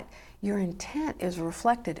 but your intent is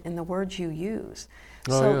reflected in the words you use.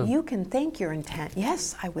 So you can think your intent,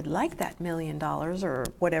 yes, I would like that $1 million or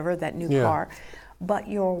whatever, that new car, but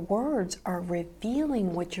your words are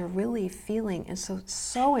revealing what you're really feeling. And so it's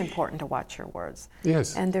so important to watch your words.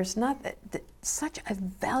 Yes. And there's not such a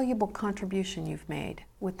valuable contribution you've made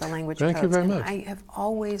with the language Thank codes. you very and much. I have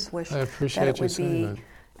always wished I that appreciate it you would saying be that.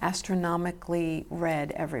 astronomically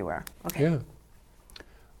read everywhere. Okay. Yeah.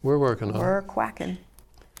 We're working on it. We're quacking.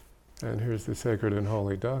 And here's the sacred and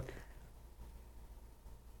holy duck.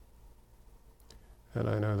 And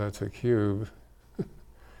I know that's a cube.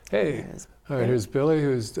 Hey! All right, here's Billy,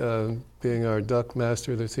 who's being our duck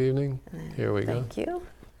master this evening. Here we go. Thank you.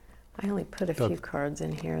 I only put a few cards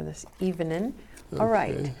in here this evening. All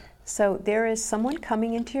right. So there is someone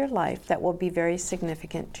coming into your life that will be very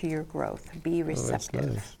significant to your growth. Be receptive. Oh,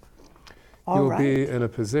 that's nice. All You'll right. be in a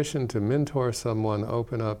position to mentor someone,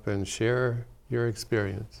 open up, and share your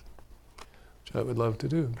experience, which I would love to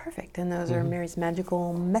do. Perfect. And those are Mary's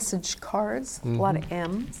magical message cards. A lot of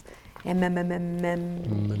M's. M.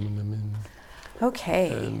 Okay.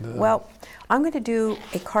 And, well, I'm going to do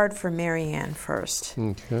a card for Mary Ann first.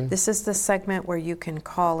 Okay. This is the segment where you can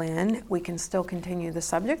call in. We can still continue the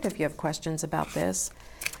subject if you have questions about this.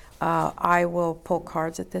 I will pull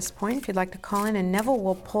cards at this point if you'd like to call in, and Neville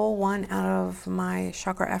will pull one out of my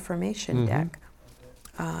chakra affirmation deck.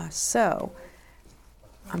 So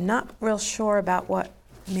I'm not real sure about what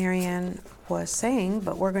Mary Ann was saying,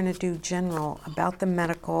 but we're going to do general about the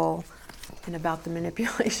medical and about the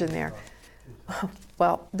manipulation there.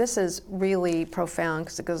 Well, this is really profound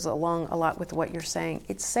because it goes along a lot with what you're saying.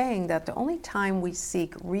 It's saying that the only time we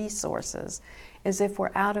seek resources is if we're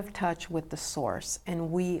out of touch with the source,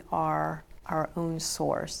 and we are our own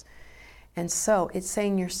source. And so it's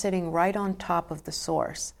saying you're sitting right on top of the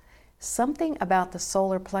source. Something about the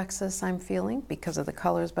solar plexus I'm feeling because of the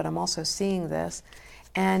colors, but I'm also seeing this,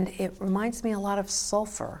 and it reminds me a lot of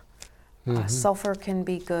sulfur. Sulfur can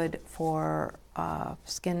be good for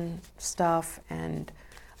skin stuff and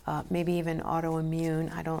maybe even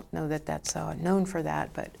autoimmune. I don't know that that's known for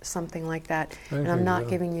that, but something like that. And I'm not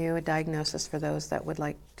giving you a diagnosis for those that would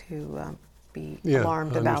like to be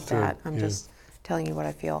alarmed about that. I'm just telling you what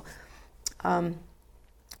I feel.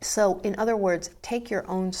 So in other words, take your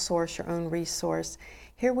own source, your own resource.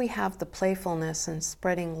 Here we have the playfulness and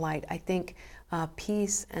spreading light. I think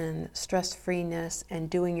peace and stress-freeness and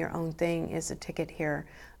doing your own thing is a ticket here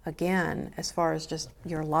again, as far as just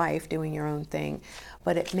your life, doing your own thing.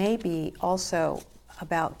 But it may be also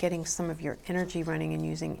about getting some of your energy running and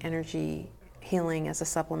using energy healing as a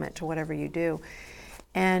supplement to whatever you do.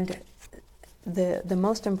 And the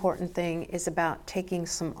most important thing is about taking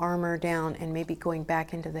some armor down and maybe going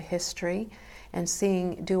back into the history and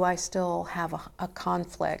seeing, do I still have a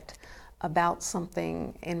conflict about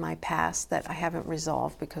something in my past that I haven't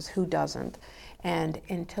resolved, because who doesn't? And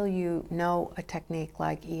until you know a technique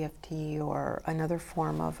like EFT or another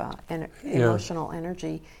form of emotional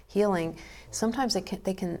energy healing, sometimes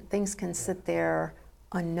things can sit there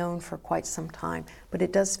unknown for quite some time. But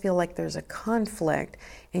it does feel like there's a conflict,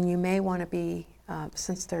 and you may want to be,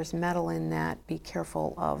 since there's metal in that, be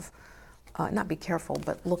careful of, not be careful,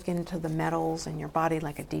 but look into the metals in your body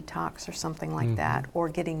like a detox or something like that, or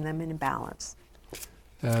getting them in balance.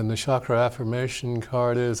 And the chakra affirmation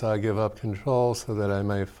card is, I give up control so that I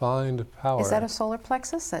may find power. Is that a solar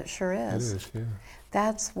plexus? That sure is. It is, yeah.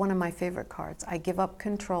 That's one of my favorite cards. I give up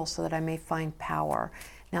control so that I may find power.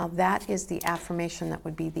 Now that is the affirmation that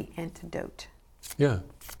would be the antidote. Yeah,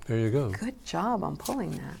 there you go. Good job on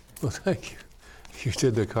pulling that. Well, thank you. You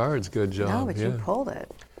did the cards, good job. No, but you pulled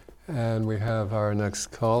it. And we have our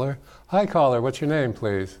next caller. Hi, caller. What's your name,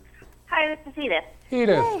 please? Hi, this is Edith.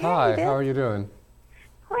 Edith, hey, hi. Edith. How are you doing?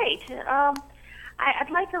 Great. I'd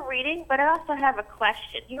like a reading, but I also have a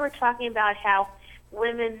question. You were talking about how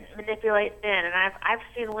women manipulate men, and I've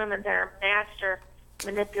seen women that are master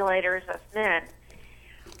manipulators of men.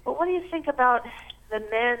 But what do you think about the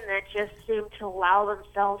men that just seem to allow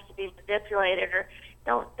themselves to be manipulated,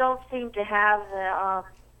 or don't seem to have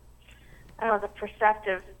the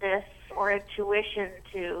perceptiveness or intuition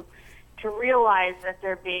to realize that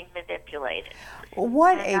they're being manipulated?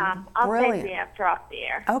 What and, a brilliant! I'll take the answer off the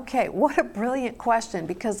air. Okay, what a brilliant question,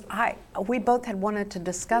 because we both had wanted to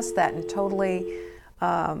discuss that and totally,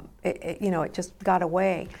 it just got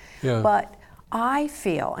away. Yeah. But I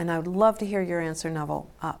feel, and I would love to hear your answer,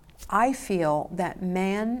 Neville, I feel that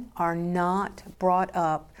men are not brought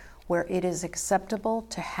up where it is acceptable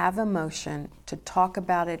to have emotion, to talk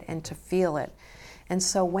about it, and to feel it. And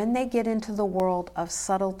so when they get into the world of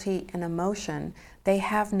subtlety and emotion, they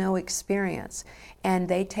have no experience. And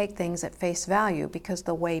they take things at face value, because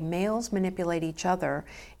the way males manipulate each other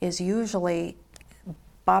is usually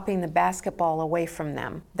bopping the basketball away from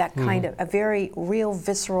them. That kind of a very real,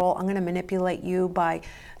 visceral, I'm going to manipulate you by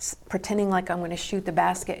pretending like I'm going to shoot the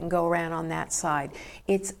basket and go around on that side.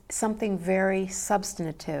 It's something very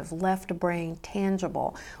substantive, left brain,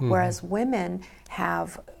 tangible. Whereas women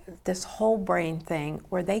have this whole brain thing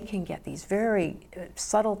where they can get these very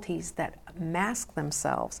subtleties that mask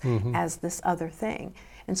themselves as this other thing.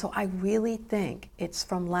 And so I really think it's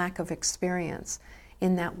from lack of experience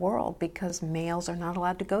in that world, because males are not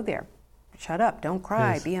allowed to go there. Shut up, don't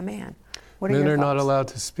cry, be a man. What are Men your are not thoughts? allowed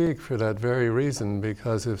to speak for that very reason,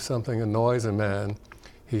 because if something annoys a man,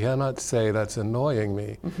 he cannot say that's annoying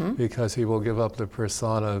me, because he will give up the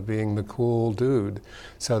persona of being the cool dude.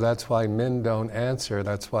 So that's why men don't answer.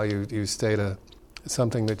 That's why you state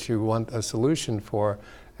something that you want a solution for,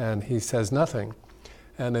 and he says nothing.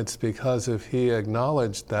 And it's because if he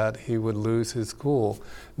acknowledged that, he would lose his cool.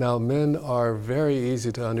 Now, men are very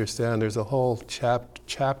easy to understand. There's a whole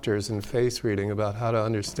chapters in face reading about how to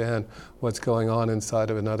understand what's going on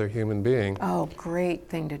inside of another human being. Oh, great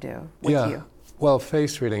thing to do with you. Well,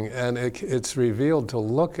 face reading, and it's revealed to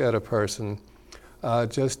look at a person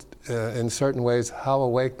just in certain ways how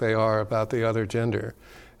awake they are about the other gender.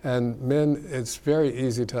 And men, it's very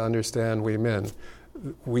easy to understand, we men.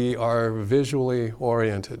 We are visually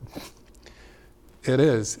oriented. It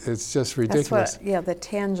is. It's just ridiculous. That's what, the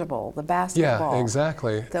tangible, the basketball. Yeah,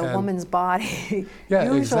 exactly. The woman's body. Yeah,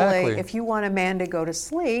 Usually, exactly. if you want a man to go to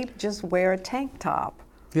sleep, just wear a tank top.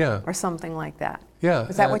 Yeah. Or something like that. Yeah.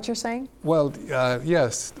 Is that what you're saying? Well,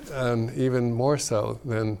 yes, and even more so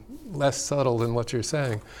than less subtle than what you're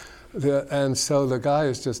saying. And so the guy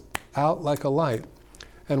is just out like a light.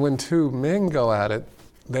 And when two men go at it,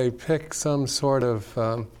 they pick some sort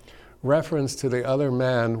of reference to the other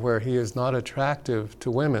man where he is not attractive to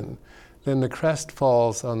women. Then the crest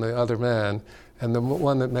falls on the other man, and the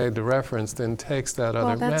one that made the reference then takes that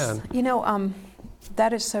other man. You know,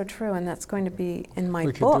 that is so true, and that's going to be in my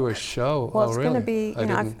book. We could do a show. Well, it's really? going to be, you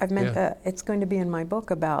know, I've meant that it's going to be in my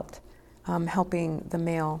book about helping the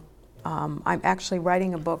male. I'm actually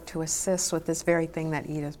writing a book to assist with this very thing that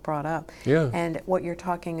Edith brought up. Yeah. And what you're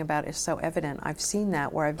talking about is so evident. I've seen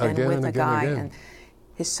that where I've been with a guy and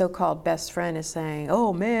his so-called best friend is saying,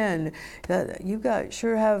 "Oh man, you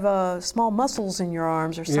sure have small muscles in your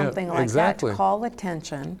arms," or something like that to call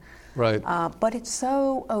attention. Right. But it's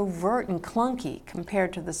so overt and clunky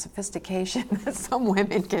compared to the sophistication that some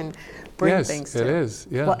women can bring things to. Yes, it is.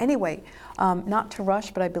 Yeah. Well, anyway, not to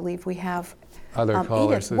rush, but I believe we have other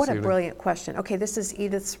callers. Edith, what a brilliant question. Okay, this is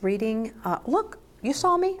Edith's reading. Look, you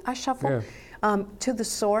saw me. I shuffled. To the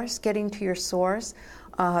source, getting to your source.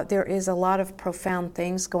 There is a lot of profound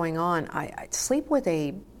things going on. I sleep with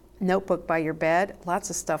a notebook by your bed, lots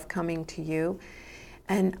of stuff coming to you.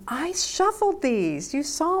 And I shuffled these. You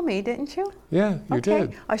saw me, didn't you? Yeah, you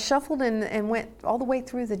did. I shuffled and went all the way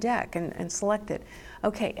through the deck and selected.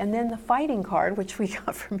 Okay, and then the fighting card, which we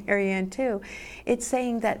got from Marianne too, it's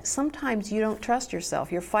saying that sometimes you don't trust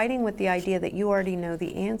yourself. You're fighting with the idea that you already know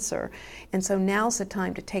the answer. And so now's the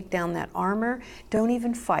time to take down that armor. Don't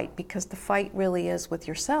even fight, because the fight really is with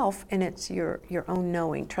yourself, and it's your own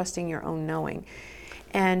knowing, trusting your own knowing.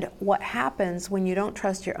 And what happens when you don't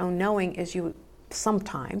trust your own knowing is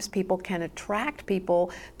sometimes people can attract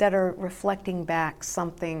people that are reflecting back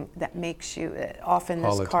something that makes you, often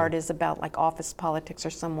this card is about like office politics or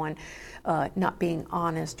someone not being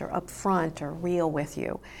honest or upfront or real with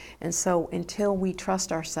you. And so until we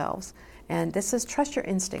trust ourselves, and this is trust your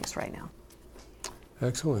instincts right now.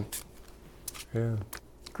 Excellent. Yeah.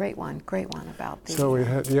 Great one about the So we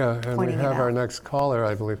have, and we have our next caller,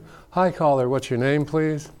 I believe. Hi caller, what's your name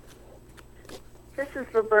please? This is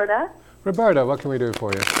Roberta. Roberta, what can we do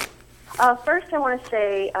for you? First, I want to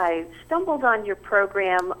say I stumbled on your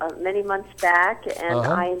program many months back, and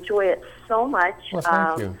I enjoy it so much. Well,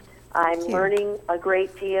 thank you. I'm learning a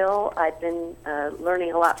great deal. I've been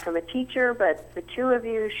learning a lot from a teacher, but the two of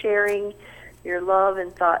you sharing your love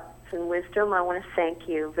and thoughts and wisdom, I want to thank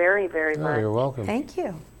you very, very much. You're welcome. Thank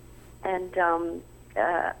you. And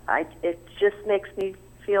it just makes me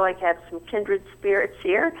feel like I have some kindred spirits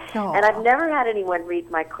here. Aww. And I've never had anyone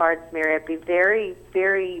read my cards, Mary. I'd be very,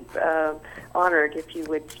 very honored if you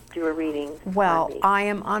would do a reading. Well, I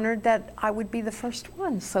am honored that I would be the first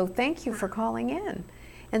one, so thank you for calling in.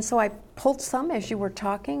 And so I pulled some as you were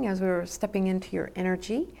talking, as we were stepping into your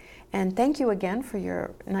energy. And thank you again for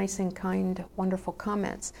your nice and kind, wonderful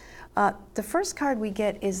comments. The first card we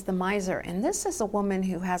get is the Miser, and this is a woman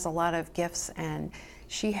who has a lot of gifts, and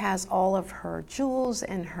she has all of her jewels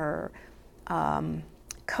and her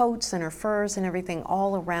coats and her furs and everything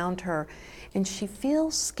all around her, and she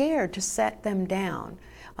feels scared to set them down.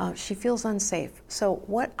 She feels unsafe. So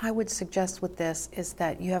what I would suggest with this is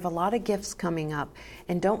that you have a lot of gifts coming up,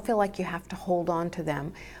 and don't feel like you have to hold on to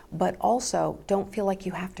them, but also don't feel like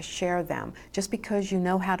you have to share them. Just because you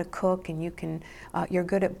know how to cook and you're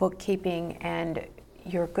good at bookkeeping and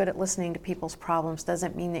you're good at listening to people's problems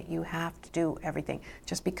doesn't mean that you have to do everything.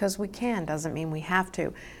 Just because we can doesn't mean we have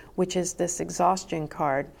to, which is this exhaustion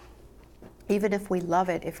card. Even if we love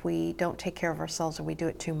it, if we don't take care of ourselves or we do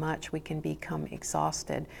it too much, we can become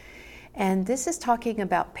exhausted. And this is talking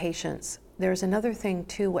about patience. There's another thing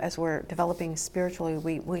too, as we're developing spiritually,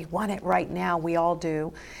 we want it right now, we all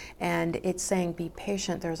do. And it's saying be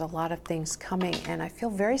patient, there's a lot of things coming. And I feel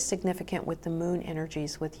very significant with the moon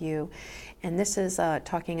energies with you. And this is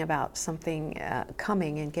talking about something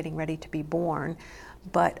coming and getting ready to be born,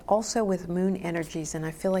 but also with moon energies, and I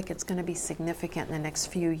feel like it's going to be significant in the next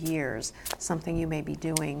few years, something you may be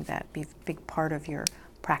doing that be a big part of your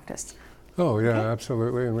practice. Oh, yeah,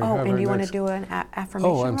 absolutely. And and do you want to do an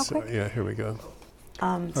affirmation real quick? Yeah, here we go.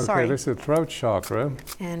 Sorry. Okay, this is throat chakra.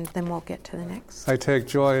 And then we'll get to the next. I take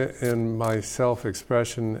joy in my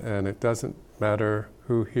self-expression, and it doesn't matter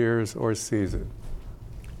who hears or sees it.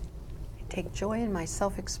 I take joy in my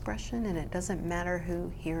self-expression, and it doesn't matter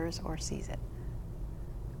who hears or sees it.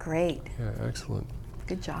 Great. Yeah, excellent.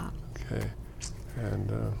 Good job. Okay.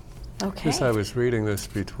 And okay. Just I was reading this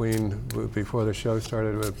before the show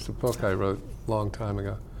started. It's a book I wrote a long time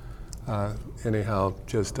ago. Anyhow,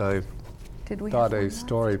 just I got a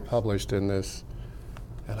story published in this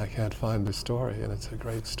and I can't find the story, and it's a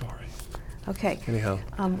great story. Okay. Anyhow.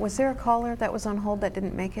 Was there a caller that was on hold that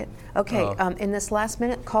didn't make it? Okay, in this last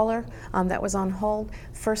minute, caller that was on hold,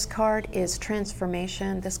 first card is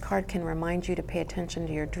transformation. This card can remind you to pay attention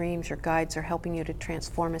to your dreams. Your guides are helping you to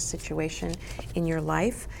transform a situation in your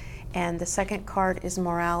life. And the second card is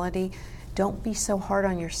morality. Don't be so hard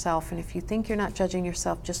on yourself, and if you think you're not judging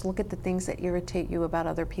yourself, just look at the things that irritate you about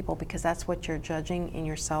other people, because that's what you're judging in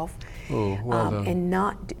yourself. Oh, well done. And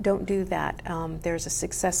don't do that. There's a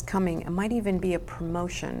success coming. It might even be a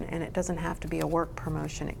promotion, and it doesn't have to be a work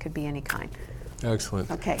promotion. It could be any kind. Excellent.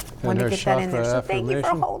 Okay, And want to her get that in there. So thank you for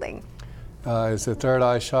affirmation holding. Is the third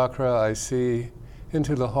eye chakra. I see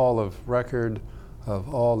into the hall of record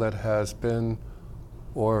of all that has been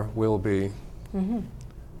or will be. Mm-hmm.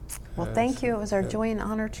 Well, thank you. It was our joy and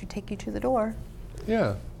honor to take you to the door.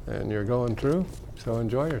 Yeah, and you're going through, so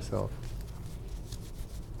enjoy yourself.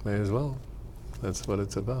 May as well. That's what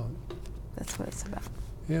it's about. That's what it's about.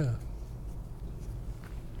 Yeah.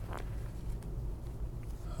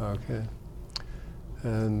 Okay.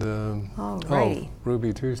 And Alrighty.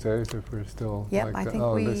 Ruby Tuesdays, if we're still Yep, like I that.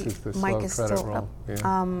 think This is the Mike slow is credit still roll. up.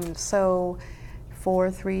 Yeah. So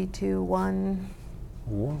 4, 3, 2, 1.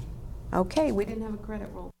 Whoa. Okay, we didn't have a credit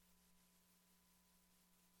roll.